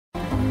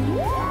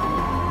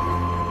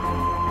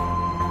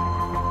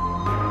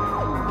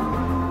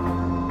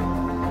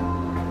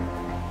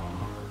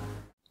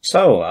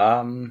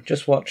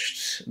Just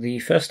watched the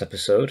first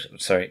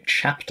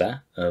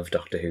chapter of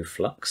Doctor Who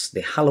Flux,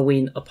 the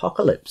Halloween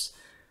Apocalypse.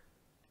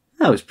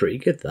 That was pretty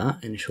good,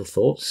 that. Initial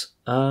thoughts.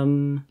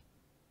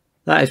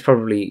 That is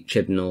probably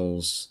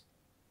Chibnall's,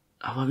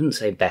 I wouldn't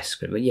say best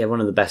script, but yeah,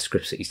 one of the best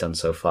scripts that he's done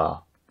so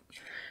far.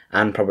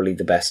 And probably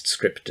the best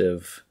script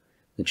of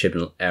the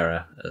Chibnall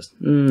era.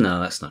 No,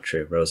 that's not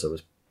true. Rosa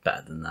was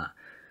better than that.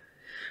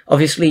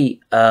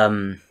 Obviously,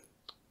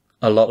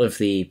 a lot of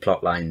the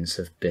plot lines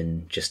have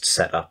been just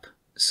set up.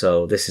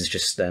 So this is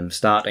just them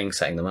setting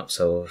them up.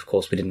 So, of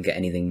course, we didn't get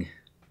anything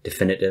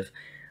definitive.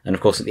 And,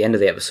 of course, at the end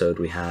of the episode,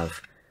 we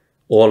have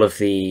all of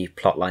the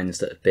plot lines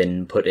that have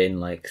been put in,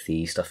 like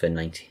the stuff in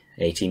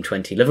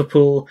 1820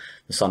 Liverpool,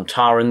 the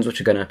Sontarans, which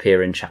are going to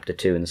appear in Chapter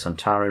 2 in the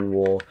Sontaran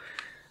War,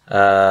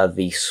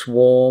 the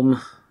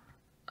Swarm.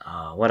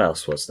 What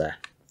else was there?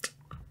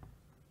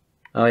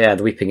 Oh, yeah,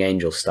 the Weeping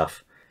Angel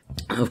stuff.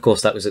 Of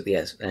course, that was at the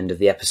end of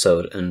the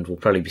episode, and we'll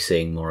probably be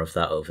seeing more of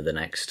that over the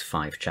next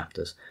 5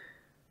 chapters.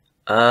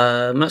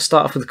 Let's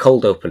start off with the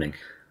cold opening.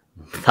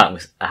 That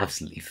was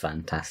absolutely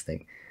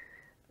fantastic.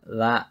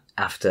 That,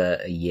 after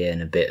a year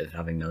and a bit of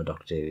having no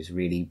Doctor Who, has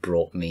really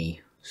brought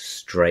me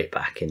straight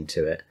back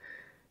into it.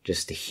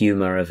 Just the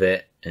humour of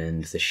it,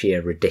 and the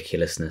sheer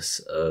ridiculousness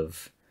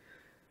of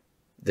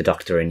the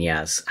Doctor and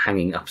Yaz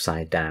hanging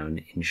upside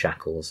down in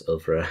shackles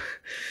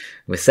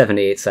with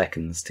 78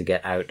 seconds to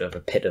get out of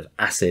a pit of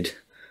acid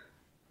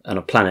on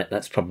a planet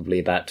that's probably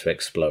about to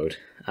explode.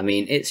 I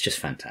mean, it's just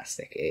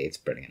fantastic. It's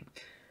brilliant.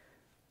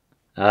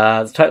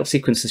 The title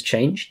sequence has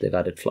changed. They've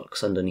added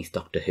Flux underneath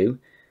Doctor Who.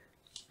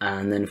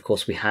 And then, of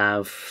course, we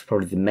have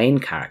probably the main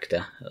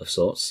character of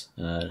sorts.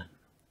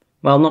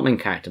 Well, not main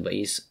character, but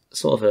he's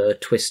sort of a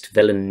twist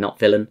villain, not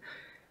villain,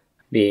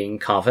 being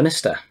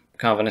Carvanista.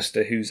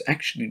 Carvanista, who's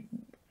actually...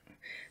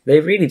 They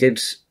really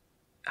did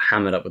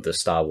ham it up with the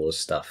Star Wars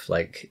stuff.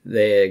 Like,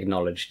 they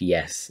acknowledged,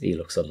 yes, he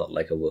looks a lot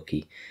like a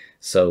Wookiee,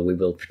 so we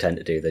will pretend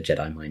to do the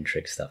Jedi mind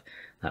trick stuff.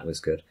 That was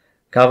good.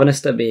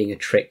 Carvanista being a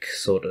trick,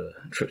 sort of,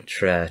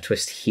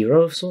 twist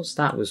hero of sorts,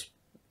 that was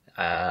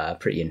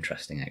pretty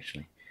interesting,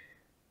 actually.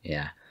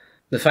 Yeah.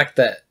 The fact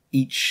that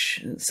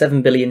each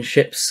 7 billion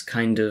ships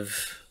kind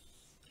of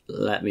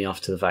let me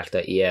off to the fact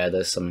that, yeah,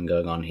 there's something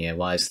going on here.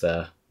 Why is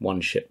there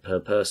 1 ship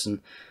per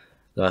person?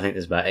 Though I think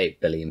there's about 8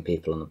 billion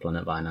people on the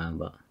planet by now,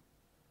 but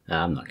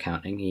I'm not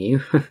counting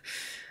you.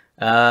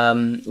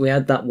 We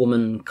had that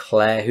woman,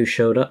 Claire, who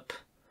showed up.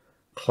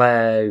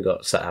 Claire, who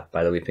got set up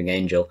by the Weeping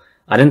Angel.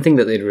 I didn't think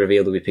that they'd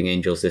reveal the Weeping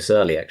Angels this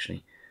early,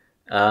 actually.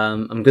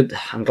 I'm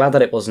glad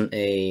that it wasn't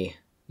the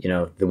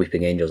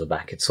Weeping Angels are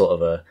back. It's sort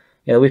of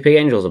the Weeping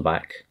Angels are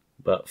back,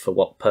 but for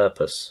what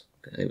purpose?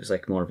 It was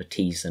like more of a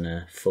tease than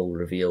a full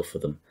reveal for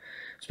them.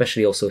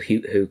 Especially also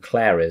who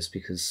Claire is,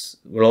 because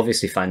we'll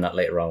obviously find that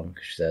later on,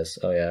 because she says,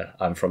 oh yeah,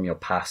 I'm from your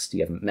past,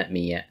 you haven't met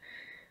me yet.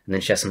 And then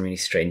she has some really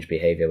strange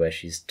behaviour where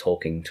she's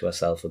talking to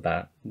herself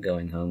about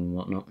going home and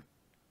whatnot.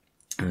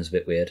 It was a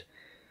bit weird.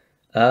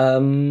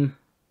 Dan,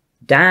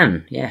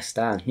 yes,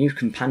 Dan, new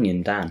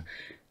companion Dan.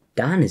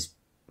 Dan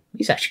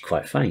he's actually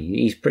quite funny,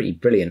 he's pretty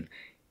brilliant.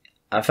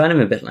 I found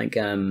him a bit like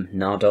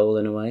Nardole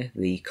in a way,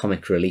 the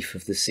comic relief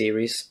of the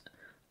series.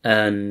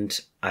 And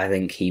I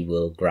think he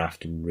will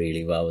graft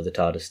really well with the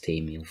TARDIS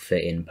team. He'll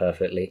fit in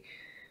perfectly,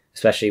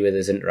 especially with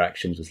his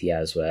interactions with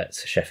Yaz, where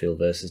it's Sheffield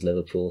versus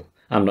Liverpool.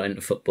 I'm not into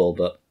football,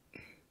 but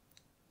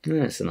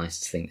it's a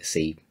nice thing to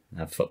see,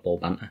 have football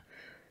banter.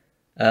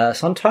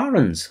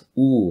 Sontarans.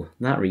 Ooh,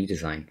 that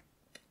redesign.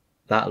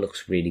 That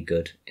looks really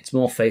good. It's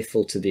more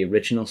faithful to the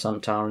original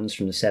Sontarans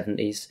from the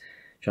 70s.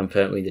 John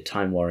Pertwee, the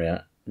Time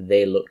Warrior.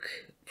 They look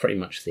pretty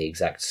much the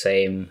exact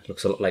same.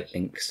 Looks a lot like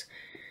Lynx.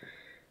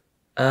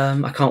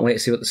 I can't wait to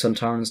see what the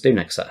Sontarans do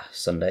next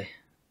Sunday.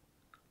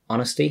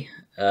 Honesty,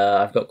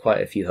 I've got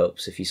quite a few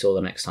hopes if you saw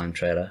the Next Time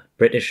trailer.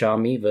 British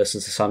Army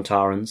versus the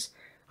Sontarans.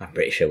 I'm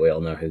pretty sure we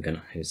all know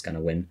who's gonna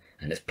win,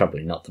 and it's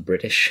probably not the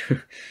British.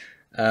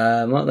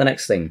 What the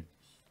next thing?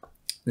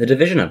 The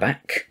Division are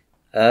back.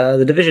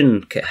 The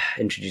Division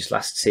introduced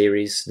last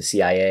series, the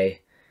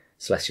CIA,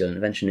 Celestial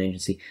Intervention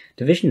Agency.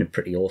 Division are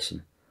pretty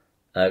awesome.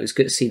 It was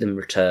good to see them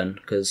return,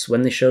 because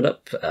when they showed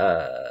up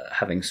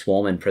having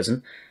Swarm in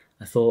prison,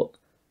 I thought,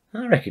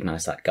 I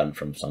recognise that gun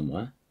from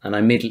somewhere. And I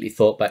immediately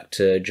thought back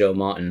to Joe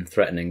Martin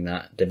threatening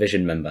that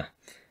Division member.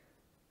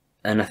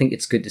 And I think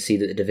it's good to see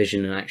that the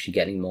Division are actually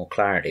getting more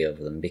clarity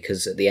over them,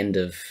 because at the end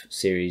of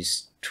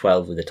Series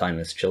 12 with the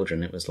Timeless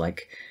Children, it was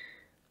like,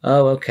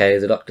 oh, okay,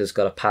 the Doctor's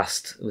got a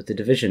past with the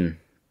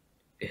Division.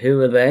 Who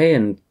are they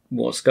and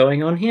what's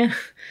going on here?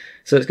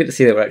 So it's good to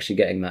see that we're actually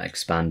getting that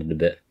expanded a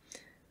bit.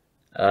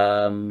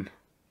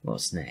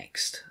 What's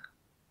next?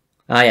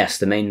 Ah yes,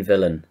 the main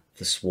villain,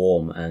 the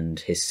Swarm,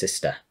 and his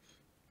sister.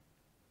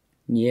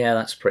 Yeah,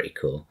 that's pretty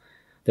cool.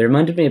 They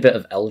reminded me a bit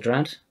of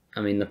Eldrad.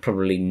 I mean, they're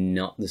probably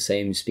not the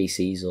same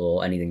species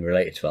or anything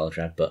related to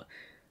Eldrad, but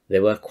they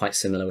were quite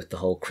similar with the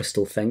whole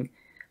crystal thing.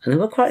 And they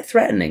were quite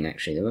threatening,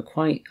 actually. They were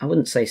quite, I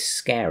wouldn't say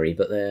scary,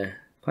 but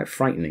they're quite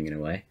frightening in a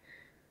way.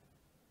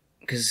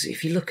 Because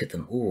if you look at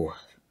them, ooh,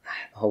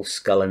 the whole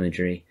skull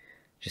imagery,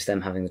 Just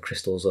them having the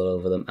crystals all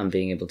over them and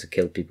being able to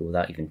kill people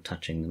without even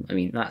touching them. I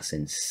mean, that's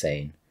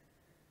insane.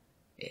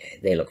 Yeah,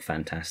 they look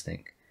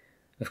fantastic.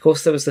 Of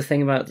course, there was the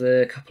thing about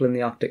the couple in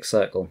the Arctic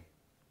Circle.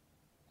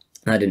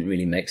 That didn't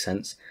really make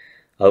sense.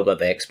 I hope that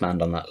they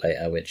expand on that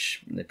later,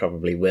 which they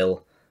probably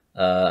will.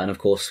 And of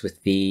course,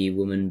 with the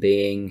woman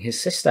being his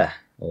sister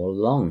all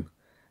along,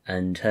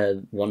 and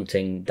her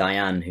wanting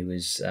Diane, who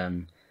is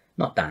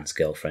not Dan's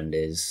girlfriend,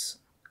 is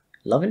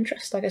love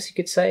interest, I guess you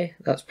could say.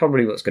 That's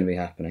probably what's going to be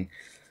happening.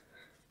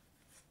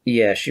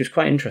 Yeah, she was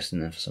quite interested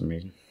in there for some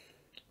reason.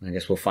 I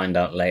guess we'll find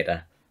out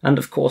later. And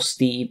of course,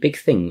 the big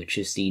thing, which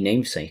is the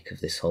namesake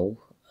of this whole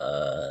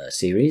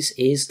series,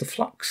 is the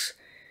Flux.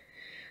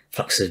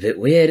 Flux is a bit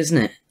weird, isn't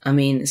it? I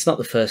mean, it's not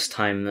the first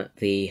time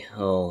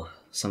that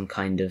some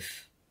kind of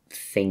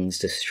thing's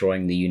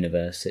destroying the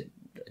universe. It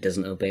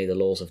doesn't obey the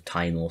laws of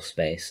time or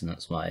space, and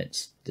that's why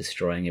it's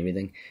destroying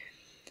everything.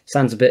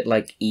 Sounds a bit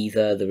like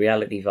either the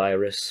reality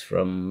virus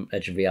from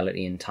Edge of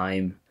Reality in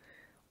Time,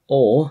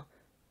 or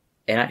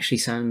it actually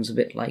sounds a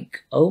bit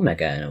like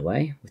Omega in a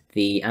way, with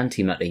the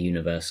antimatter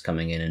universe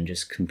coming in and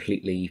just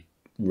completely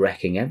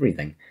wrecking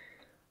everything.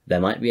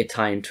 There might be a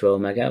tie into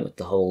Omega with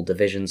the whole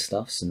division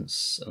stuff,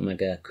 since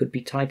Omega could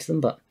be tied to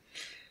them, but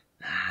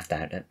I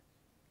doubt it.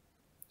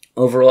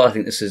 Overall, I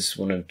think this is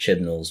one of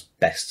Chibnall's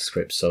best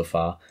scripts so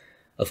far.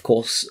 Of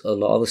course, a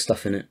lot of the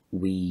stuff in it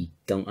we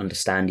don't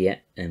understand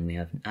yet, and we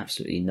have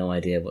absolutely no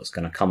idea what's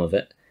going to come of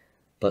it.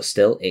 But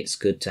still, it's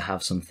good to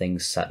have some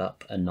things set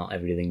up and not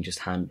everything just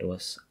handed to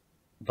us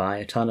by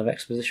a ton of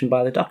exposition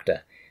by the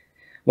Doctor.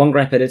 One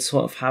gripe I did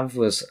sort of have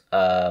was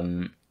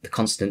the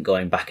constant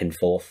going back and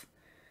forth.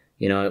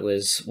 You know, it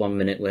was 1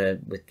 minute we're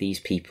with these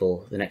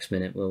people, the next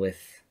minute we're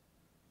with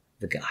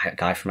the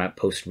guy from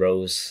Outpost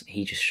Rose.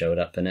 He just showed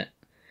up in it.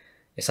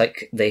 It's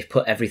like they've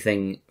put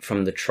everything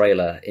from the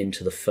trailer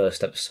into the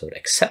first episode,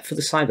 except for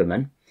the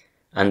Cybermen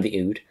and the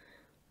Ood,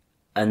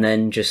 and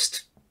then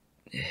just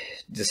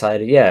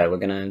decided, yeah, we're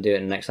going to do it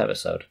in the next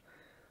episode.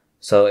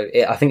 So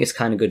I think it's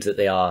kind of good that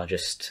they are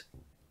just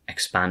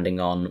expanding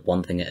on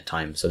one thing at a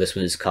time. So this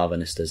was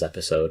Carvanista's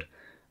episode,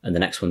 and the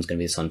next one's going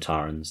to be the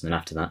Sontarans, and then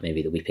after that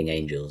maybe the Weeping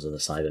Angels or the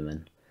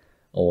Cybermen,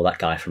 or that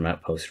guy from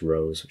Outpost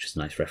Rose, which is a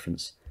nice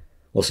reference.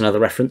 Also another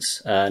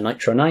reference,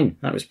 Nitro 9,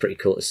 that was pretty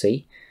cool to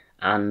see.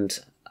 And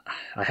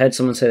I heard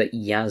someone say that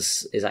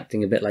Yaz is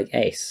acting a bit like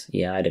Ace.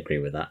 Yeah, I'd agree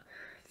with that.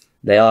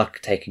 They are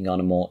taking on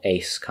a more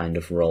Ace kind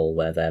of role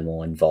where they're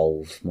more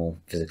involved, more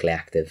physically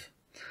active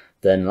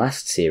than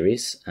last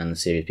series and the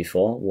series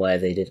before, where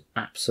they did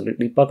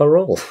absolutely bugger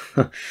all.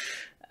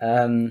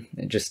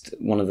 Just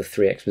one of the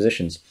 3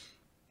 expositions.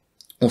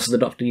 Also, the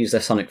Doctor used their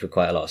Sonic for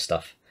quite a lot of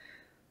stuff.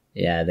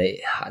 Yeah,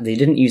 they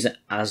didn't use it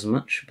as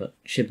much, but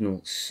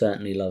Chibnall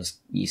certainly loves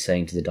you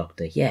saying to the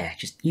Doctor, yeah,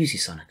 just use your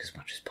Sonic as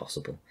much as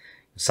possible.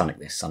 Sonic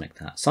this, Sonic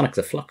that. Sonic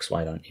the Flux,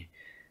 why don't you?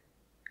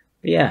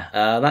 But yeah,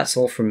 that's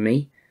all from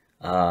me.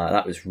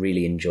 That was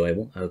really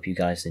enjoyable. I hope you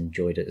guys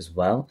enjoyed it as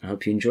well. I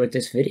hope you enjoyed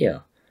this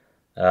video.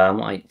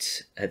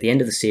 At the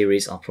end of the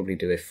series, I'll probably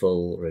do a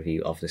full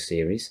review of the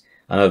series.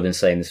 I know I've been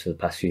saying this for the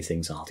past few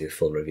things, I'll do a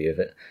full review of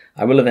it.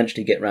 I will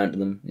eventually get round to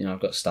them. You know, I've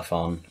got stuff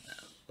on,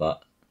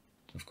 but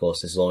of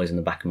course, this is always in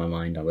the back of my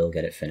mind. I will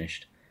get it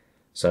finished.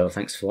 So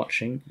thanks for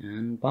watching,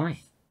 and bye.